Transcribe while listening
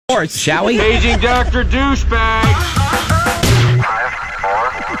shall we? Paging Dr. Douchebag. 5,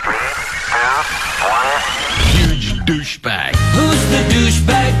 4, 3, 2, 1. Huge douchebag. Who's the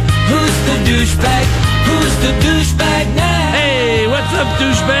douchebag? Who's the douchebag? Who's the douchebag now? Hey, what's up,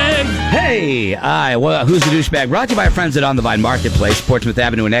 douchebag? Hey, well, who's the douchebag? Brought to you by our friends at On the Vine Marketplace, Portsmouth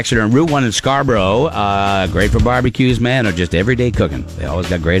Avenue in Exeter, and Route 1 in Scarborough. Great for barbecues, man, or just everyday cooking. They always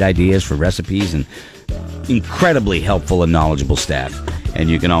got great ideas for recipes and incredibly helpful and knowledgeable staff. And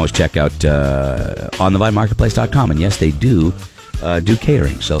you can always check out onthevinemarketplace.com. And yes, they do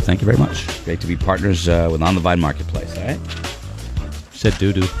catering. So thank you very much. Great to be partners with On the Vine Marketplace. All right. Said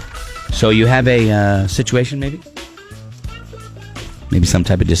doo-doo. So you have a situation, maybe? Maybe some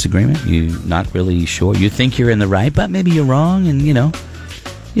type of disagreement? You're not really sure. You think you're in the right, but maybe you're wrong, and, you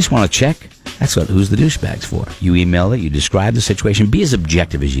just want to check. That's what Who's the Douchebag's for. You email it, you describe the situation, be as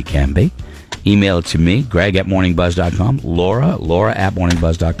objective as you can be. Email it to me, Greg@morningbuzz.com, Laura at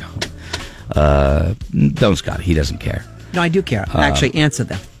morningbuzz.com. Don't Scott, he doesn't care. No, I do care. Actually, answer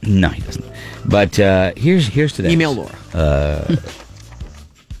them. No, he doesn't. But here's to that. Email Laura.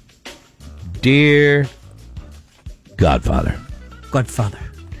 Dear Godfather, I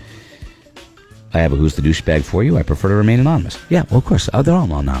have a Who's the Douchebag for you. I prefer to remain anonymous. Yeah, well, of course. They're all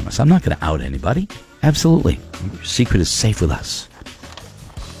anonymous. I'm not going to out anybody. Absolutely. Your secret is safe with us.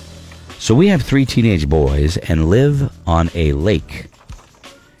 So we have 3 teenage boys and live on a lake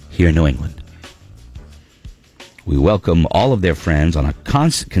here in New England. We welcome all of their friends on a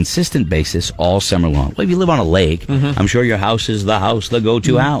consistent basis all summer long. Well, if you live on a lake, I'm sure your house is the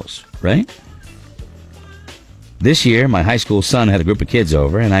go-to house, right? This year, my high school son had a group of kids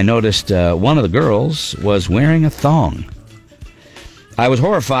over, and I noticed one of the girls was wearing a thong. I was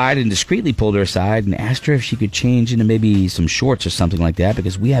horrified and discreetly pulled her aside and asked her if she could change into maybe some shorts or something like that,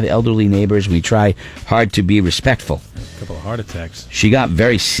 because we have elderly neighbors. We try hard to be respectful. A couple of heart attacks. She got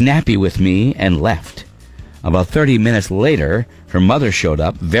very snappy with me and left. About 30 minutes later, her mother showed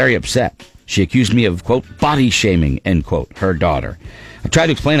up, very upset. She accused me of, quote, body shaming, end quote, her daughter. I tried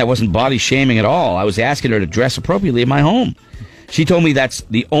to explain I wasn't body shaming at all. I was asking her to dress appropriately in my home. She told me that's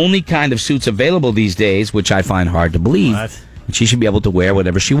the only kind of suits available these days, which I find hard to believe. What? And she should be able to wear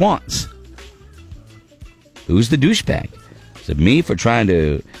whatever she wants. Who's the douchebag? Is it me for trying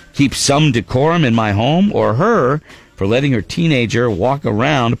to keep some decorum in my home, or her for letting her teenager walk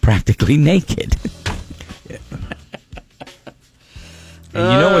around practically naked?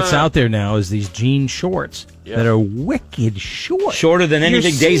 And you know what's out there now is these jean shorts that are wicked short. Shorter than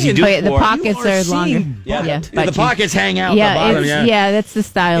anything Daisy Duke the wore. pockets are longer. Yeah, butt the pockets hang out yeah, the bottom. that's the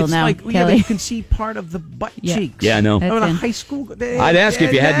style It's now, like Kelly. you can see part of the butt cheeks. Yeah, I know. That's I'm in in. high school. I'd ask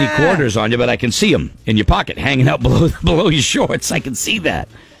if you had any quarters on you, but I can see them in your pocket, hanging out below your shorts. I can see that.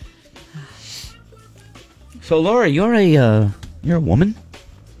 So, Laura, you're a woman.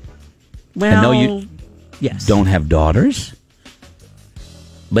 Well, I know you yes. don't have daughters,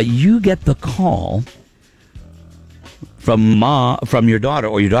 but you get the call from your daughter,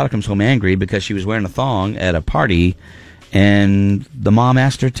 or your daughter comes home angry because she was wearing a thong at a party, and the mom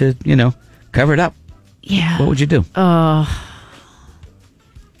asked her to, cover it up. Yeah. What would you do? I'd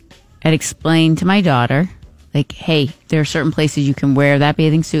explain to my daughter, like, hey, there are certain places you can wear that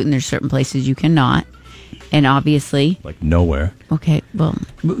bathing suit, and there's certain places you cannot. And obviously... Like nowhere. Okay, well...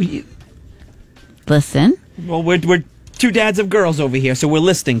 Listen. Well, we're 2 dads of girls over here, so we're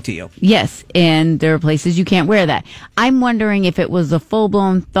listening to you. Yes, and there are places you can't wear that. I'm wondering if it was a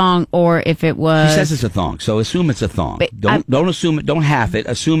full-blown thong or if it was... She says it's a thong, so assume it's a thong. But don't assume it. Don't half it.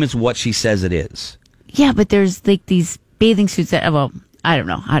 Assume it's what she says it is. Yeah, but there's like these bathing suits that... Well, I don't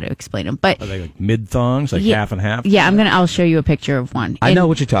know how to explain them, but... Are they like mid-thongs, like half and half? Yeah, I'll show you a picture of one. I know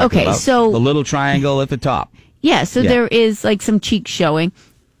what you're talking about. Okay, so... The little triangle at the top. Yeah, so there is like some cheeks showing.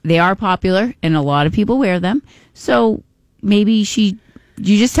 They are popular, and a lot of people wear them. So maybe you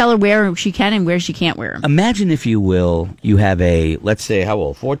just tell her where she can and where she can't wear them. Imagine, if you will, you have let's say, how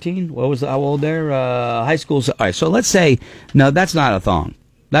old? 14? How old there? High school. All right, so let's say, no, that's not a thong.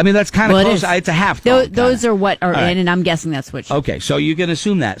 I mean, that's kind of close. It's a half thong. Those are what are right. in, and I'm guessing that's what Okay, so you can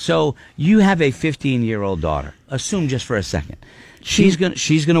assume that. So you have a 15-year-old daughter. Assume just for a second. She's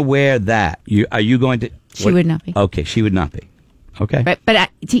gonna wear that. Are you going to... She would not be. Okay, she would not be. Okay. Right, but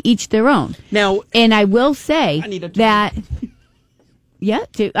to each their own. Now, and I will say that... Yeah,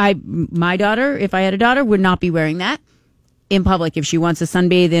 my daughter, if I had a daughter, would not be wearing that in public. If she wants to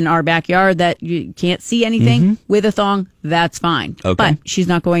sunbathe in our backyard that you can't see anything with a thong, that's fine. Okay. But she's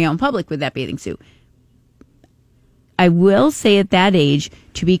not going out in public with that bathing suit. I will say at that age,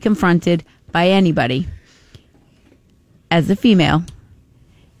 to be confronted by anybody as a female,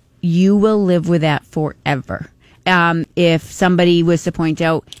 you will live with that forever. If somebody was to point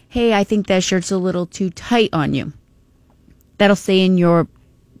out, hey, I think that shirt's a little too tight on you. That'll stay in your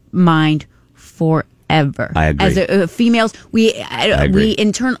mind forever. I agree. As females, we agree.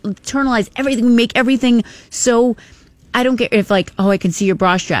 internalize everything. We make everything so. I don't care if like, oh, I can see your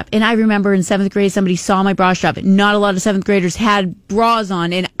bra strap. And I remember in 7th grade, somebody saw my bra strap. Not a lot of 7th graders had bras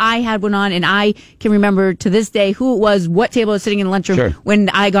on, and I had one on, and I can remember to this day who it was, what table I was sitting in the lunchroom Sure. when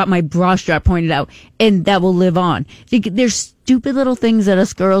I got my bra strap pointed out, and that will live on. There's stupid little things that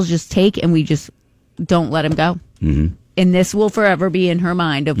us girls just take, and we just don't let them go. Mm-hmm. And this will forever be in her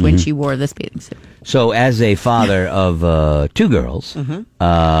mind of when she wore this bathing suit. So, as a father of 2 girls,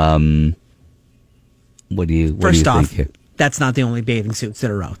 what do you First off, think here? that's not the only bathing suits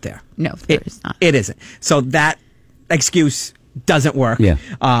that are out there. No, there is not. It isn't. So that excuse doesn't work. Yeah.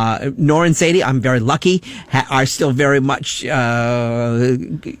 Nora and Sadie, I'm very lucky, are still very much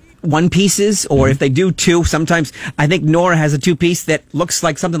one pieces, or if they do 2, sometimes I think Nora has a 2-piece that looks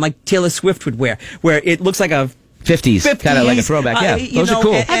like something like Taylor Swift would wear, where it looks like a 50s, kind of like a throwback. Yeah, those are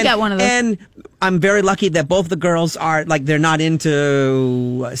cool. I've got one of those. And I'm very lucky that both the girls are like, they're not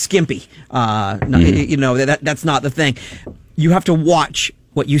into skimpy. You know, that's not the thing. You have to watch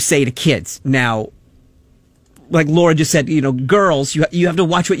what you say to kids. Now, like Laura just said, you know, girls, you have to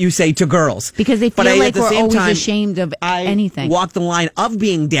watch what you say to girls. Because they feel But like at the we're same always time, ashamed of I anything. walk the line of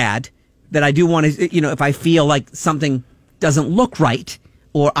being dad, that I do want to, you know, if I feel like something doesn't look right,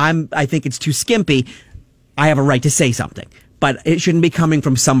 or I think it's too skimpy, I have a right to say something. But it shouldn't be coming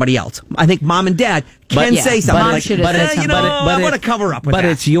from somebody else. I think mom and dad can yeah, say something mom like, should have said you something. know, I it- want to cover up with but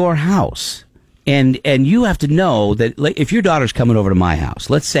that. it's your house. And you have to know that, like, if your daughter's coming over to my house,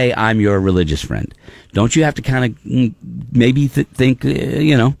 let's say I'm your religious friend, don't you have to kind of maybe think,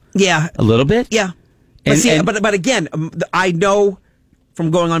 you know, Yeah. a little bit? Yeah. But And- see, and- but again, I know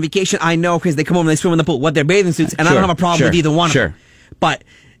from going on vacation, I know because they come home and they swim in the pool, what their bathing suits, and I Sure, don't have a problem sure, with either one sure. of them. But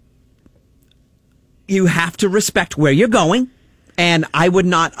you have to respect where you're going, and I would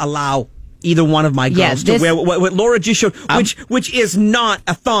not allow either one of my girls to this- wear what Laura just showed, which is not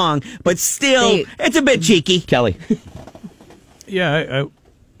a thong, but still, They- it's a bit cheeky. Kelly. Yeah,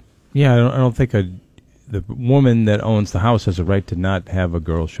 I don't think the woman that owns the house has a right to not have a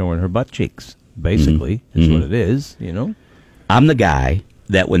girl showing her butt cheeks. Basically, is what it is. You know. I'm the guy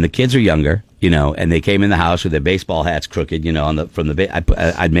that when the kids are younger, you know, and they came in the house with their baseball hats crooked, you know,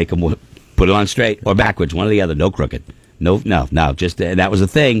 I'd make them put it on straight or backwards, one or the other, no crooked. No, just that was a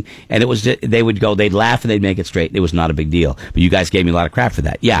thing, and it was just, they'd laugh and they'd make it straight. It was not a big deal. But you guys gave me a lot of crap for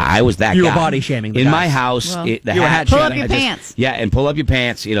that. Yeah, I was that You were guy. body shaming the in guys. my house. Well, The you were hat hat Pull up shaming. your pants. Yeah, and pull up your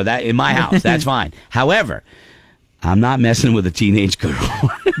pants. You know that in my house. That's fine. However, I'm not messing with a teenage girl.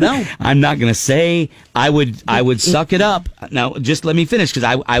 No. I'm not going to say I would suck it up. Now, just let me finish,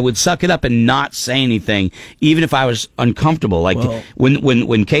 because I would suck it up and not say anything, even if I was uncomfortable. Like when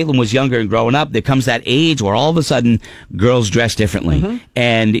Caitlin was younger and growing up, there comes that age where all of a sudden girls dress differently,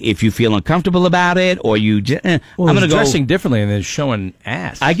 and if you feel uncomfortable about it, or I'm going to go dressing differently and then showing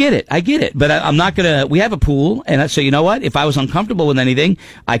ass. I get it. But I'm not going to. We have a pool, and so you know what? If I was uncomfortable with anything,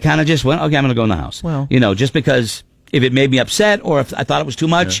 I kind of just went, okay, I'm going to go in the house. Well, you know, just because if it made me upset or if I thought it was too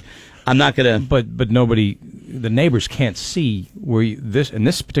much, I'm not going to. But nobody, the neighbors can't see where in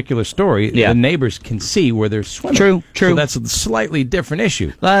this particular story. Yeah. The neighbors can see where they're swimming. True. So that's a slightly different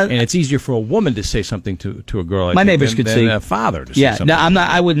issue, and it's easier for a woman to say something to a girl. My neighbors than could see. a father to say Yeah, something. no, I'm not.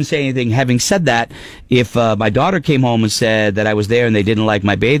 I wouldn't say anything. Having said that, if my daughter came home and said that I was there and they didn't like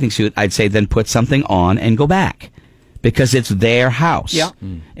my bathing suit, I'd say then put something on and go back, because it's their house. Yeah.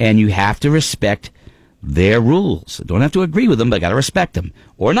 And you have to respect their rules. Don't have to agree with them, but got to respect them,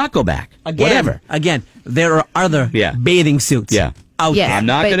 or not go back. Whatever. Again, there are other Yeah. bathing suits Yeah. out Yeah. there. I'm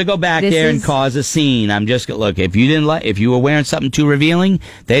not But going to go back this there and is- cause a scene. I'm just look. If you were wearing something too revealing,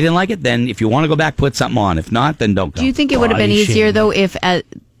 they didn't like it. Then if you want to go back, put something on. If not, then don't go. Do you think it would have been Body easier shaming. though if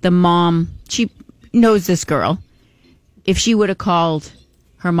the mom, she knows this girl, if she would have called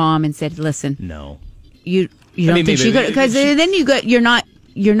her mom and said, "Listen, No. you don't mean, think she maybe- could," because then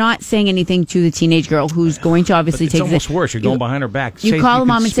you're not saying anything to the teenage girl who's going to obviously It's take almost the, worse. You're going behind her back. You call could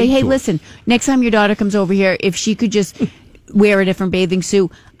mom and say, speak "Hey, to her. listen, next time your daughter comes over here, if she could just wear a different bathing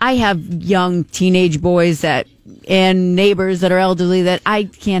suit." I have young teenage boys and neighbors that are elderly that I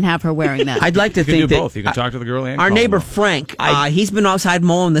can't have her wearing that. I'd like to You can think do that both. You can talk to the girl and Our call neighbor her. Frank, he's been outside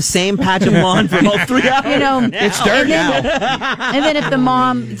mowing the same patch of lawn for about 3 hours. You know, it's dirt now. and then if the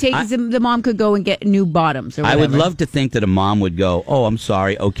mom takes the mom could go and get new bottoms or I whatever. would love to think that a mom would go, "Oh, I'm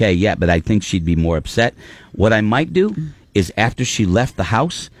sorry, okay, yeah," but I think she'd be more upset. What I might do is after she left the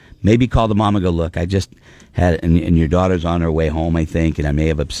house, maybe call the mom and go, "Look, I just had, and your daughter's on her way home, I think, and I may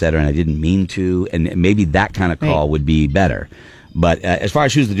have upset her, and I didn't mean to," and maybe that kind of call Right. would be better. But as far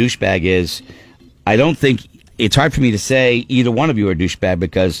as who's the douchebag is, I don't think it's hard for me to say either one of you are a douchebag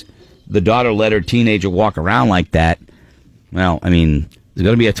because the daughter let her teenager walk around like that. Well, I mean, there's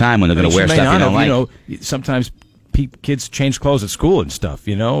going to be a time when they're going to wear She may stuff you not don't have, like. sometimes kids change clothes at school and stuff,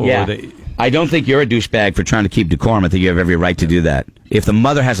 Yeah. Or I don't think you're a douchebag for trying to keep decorum. I think you have every right to do that. If the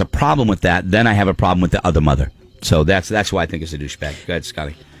mother has a problem with that, then I have a problem with the other mother. So that's why I think it's a douchebag. Go ahead,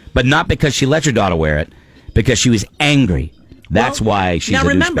 Scotty. But not because she let your daughter wear it, because she was angry. That's why she's now a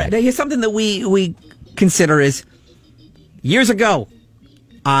remember, douchebag. here's something that we consider is years ago,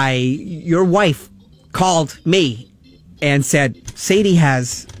 your wife called me and said Sadie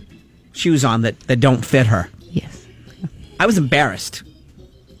has shoes on that don't fit her. Yes. I was embarrassed,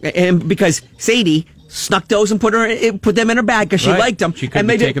 and because Sadie snuck those and put them in her bag because she Right. liked them. She could and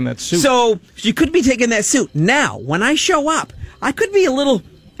be they did- taking that suit. So she could be taking that suit. Now, when I show up, I could be a little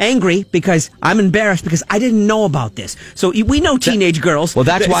angry because I'm embarrassed because I didn't know about this. So we know teenage girls. Well,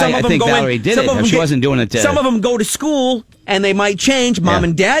 that's why Some of I them think go in- Valerie did some it. of them She wasn't doing it to- Some of them go to school and they might change. Mom Yeah.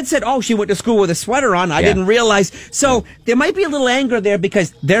 and dad said, "Oh, she went to school with a sweater on. I Yeah. didn't realize." So there might be a little anger there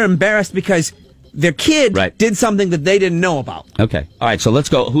because they're embarrassed because their kid Right. did something that they didn't know about. Okay. All right, so let's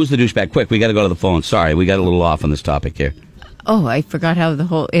go. Who's the douchebag? Quick, we got to go to the phone. Sorry, we got a little off on this topic here. Oh, I forgot how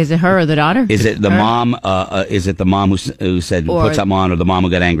is it her or the daughter? Is it the Her? mom? Is it the mom who said Or- put something on, or the mom who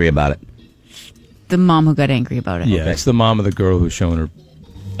got angry about it? The mom who got angry about it. Yeah, it's the mom of the girl who's showing her.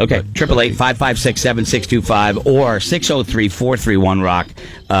 Okay, 888-556-7625 or 603-431-ROCK.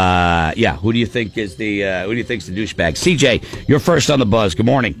 Yeah, who do you think is the douchebag? CJ, you're first on the buzz. Good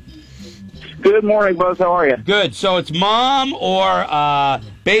morning. Good morning, Buzz. How are you? Good. So it's mom or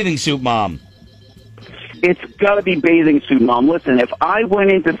bathing suit mom? It's got to be bathing suit, Mom. Listen, if I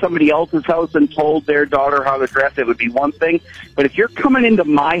went into somebody else's house and told their daughter how to dress, it would be one thing. But if you're coming into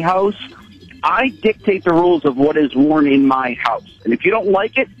my house, I dictate the rules of what is worn in my house. And if you don't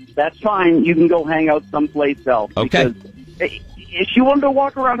like it, that's fine. You can go hang out someplace else. Okay. Because if she wanted to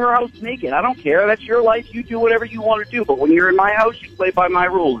walk around her house naked, I don't care. That's your life. You do whatever you want to do. But when you're in my house, you play by my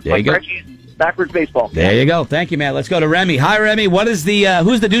rules. There you go. Reggie's backwards baseball. There you go. Thank you, man. Let's go to Remy. Hi, Remy. What is the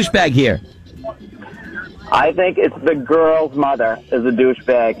who's the douchebag here? I think it's the girl's mother is a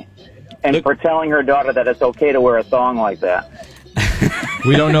douchebag, and for telling her daughter that it's okay to wear a thong like that.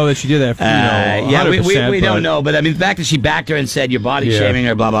 We don't know that she did that. For, Yeah, we 100%, don't know, but I mean, the fact that she backed her and said you're body shaming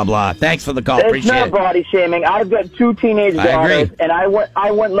her, blah blah blah. Thanks for the call. It's Appreciate not it. body shaming. I've got two teenage I daughters, agree. and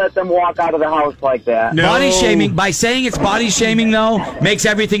I wouldn't let them walk out of the house like that. Body shaming, by saying it's body shaming, though, makes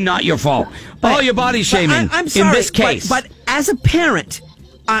everything not your fault. You're body shaming I'm sorry, in this case. but as a parent,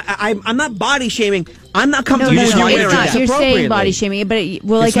 I'm not body shaming. I'm not No, comfortable no, with no, you it's wearing not. that. You're appropriately. saying body shaming, but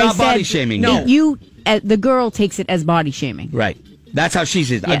like It's I not said, body shaming. No. the girl takes it as body shaming. Right. That's how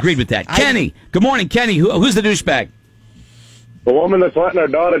she's Yes. agreed with that. Kenny, good morning, Kenny. Who's the douchebag? The woman that's letting her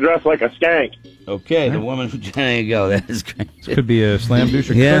daughter dress like a skank. Okay, the woman. There you go. That is great. Could be a slam douche.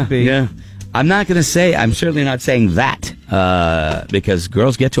 Or Yeah, could be. yeah. I'm not going to say. I'm certainly not saying that because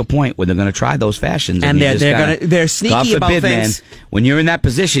girls get to a point where they're going to try those fashions, And you they're- just they're gotta- gonna- they're sneaky God about forbid, things. Man, when you're in that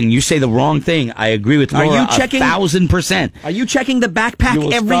position, you say the wrong thing. I agree with Are Laura you checking- 1,000%. Are you checking the backpack You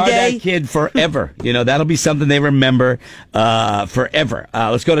will every scar day? that kid forever. That'll be something they remember forever.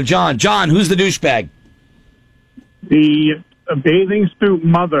 Let's go to John. John, who's the douchebag? The bathing suit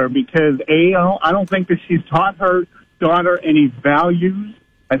mother, because I don't think that she's taught her daughter any values.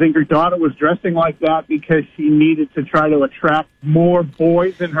 I think her daughter was dressing like that because she needed to try to attract more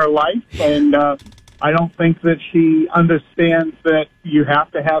boys in her life, and I don't think that she understands that you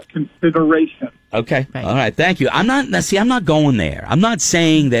have to have consideration. Okay. Right. All right. Thank you. I'm not going there. I'm not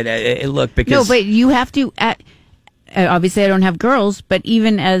saying that. Look, because No, but you have to. Obviously, I don't have girls, but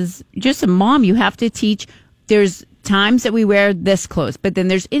even as just a mom, you have to teach. There's times that we wear this clothes, but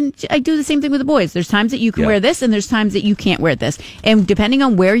then I do the same thing with the boys. There's times that you can wear this, and there's times that you can't wear this. And depending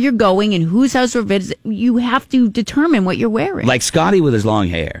on where you're going and whose house or visit, you have to determine what you're wearing. like Scotty with his long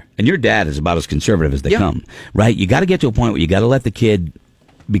hair, and your dad is about as conservative as they come, right? You got to get to a point where you got to let the kid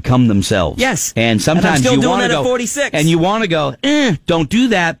become themselves. Yes. And sometimes And I'm still you doing want to that at go 46. and you want to go, don't do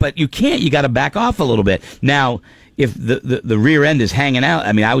that, but you can't. You got to back off a little bit. Now, if the rear end is hanging out,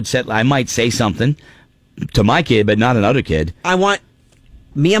 I mean, I might say something to my kid, but not another kid. I want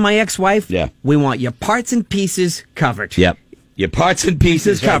me and my ex-wife. Yeah. We want your parts and pieces covered. Yep. Your parts and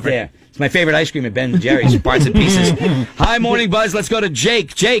pieces Covered. right there. It's my favorite ice cream at Ben & Jerry's, parts and pieces. Hi, Morning Buzz. Let's go to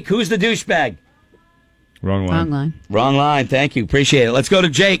Jake. Jake, who's the douchebag? Wrong line. Wrong line. Wrong line. Thank you. Appreciate it. Let's go to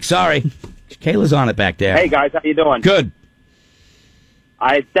Jake. Sorry. Kayla's on it back there. Hey guys, how you doing? Good.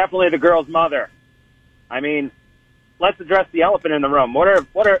 It's definitely the girl's mother. I mean, let's address the elephant in the room. What are?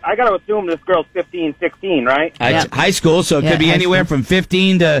 I got to assume this girl's 15, 16, right? High school, so it could be anywhere from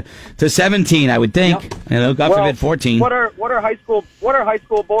 15 to 17, I would think. Yep. You know, God forbid 14. What are high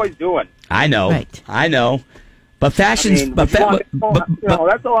school boys doing? I know. Right. I know. But fashion's... that's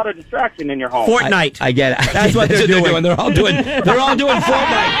a lot of distraction in your home. Fortnite. I get it. That's what they're doing. They're all doing Fortnite.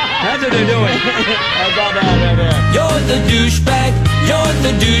 That's what they're doing. You're the douchebag. You're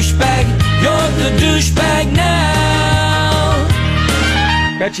the douchebag. You're the douchebag now.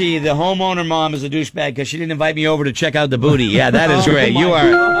 Betchy, the homeowner mom is a douchebag because she didn't invite me over to check out the booty. Yeah, that is great. You're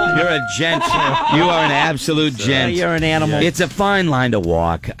a gent. You are an absolute gent. You're an animal. It's a fine line to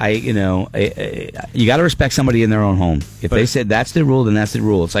walk. You got to respect somebody in their own home. If they said that's the rule, then that's the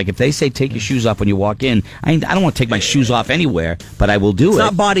rule. It's like if they say take your shoes off when you walk in. I don't want to take my shoes off anywhere, but I will do It's it.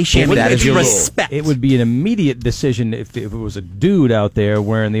 not body shaming. That It's is your respect. It would be an immediate decision if it was a dude out there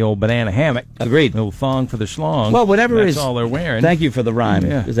wearing the old banana hammock. Agreed. No thong for the schlong. Well, whatever That's is all they're wearing. Thank you for the rhyme,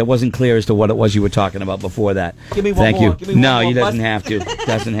 Yeah. because it wasn't clear as to what it was you were talking about before that. Give me one Thank more. you. Give me one No, more, he doesn't bud. have to.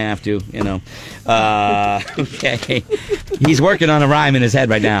 Doesn't have to. You know. Okay. He's working on a rhyme in his head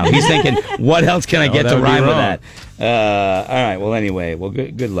right now. He's thinking, what else can I get that to would be rhyme with wrong. that? All right. Well, anyway,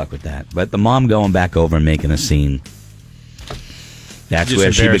 good luck with that. But the mom going back over and making a scene. That's Just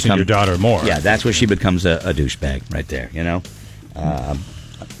where she embarrassing becomes your daughter more. Yeah, that's where she becomes a douchebag right there. You know.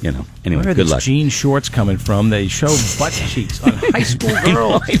 Anyway, Where are good these luck. jean shorts coming from? They show butt cheeks on high school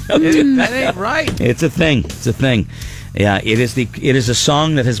girls. That ain't right. It's a thing. It's a thing. Yeah, it is a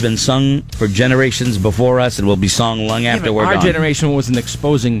song that has been sung for generations before us and will be sung long after we're Our gone. generation wasn't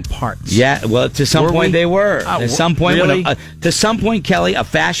exposing parts. Yeah, well, to some Were point we? they were. Ah, At some point, really? to some point, Kelly, a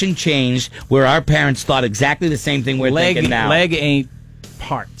fashion changed where our parents thought exactly the same thing we're thinking now. Leg ain't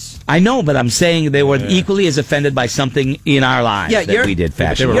parts. I know, but I'm saying they were equally as offended by something in our lives that we did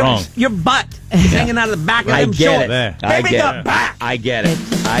fashion. They were wrong. Your butt is hanging out of the back of I them get shorts. it. Baby, the back. I get it.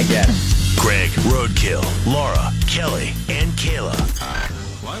 I get it. Greg, Roadkill, Laura, Kelly, and Kayla.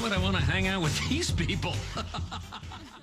 Why would I want to hang out with these people?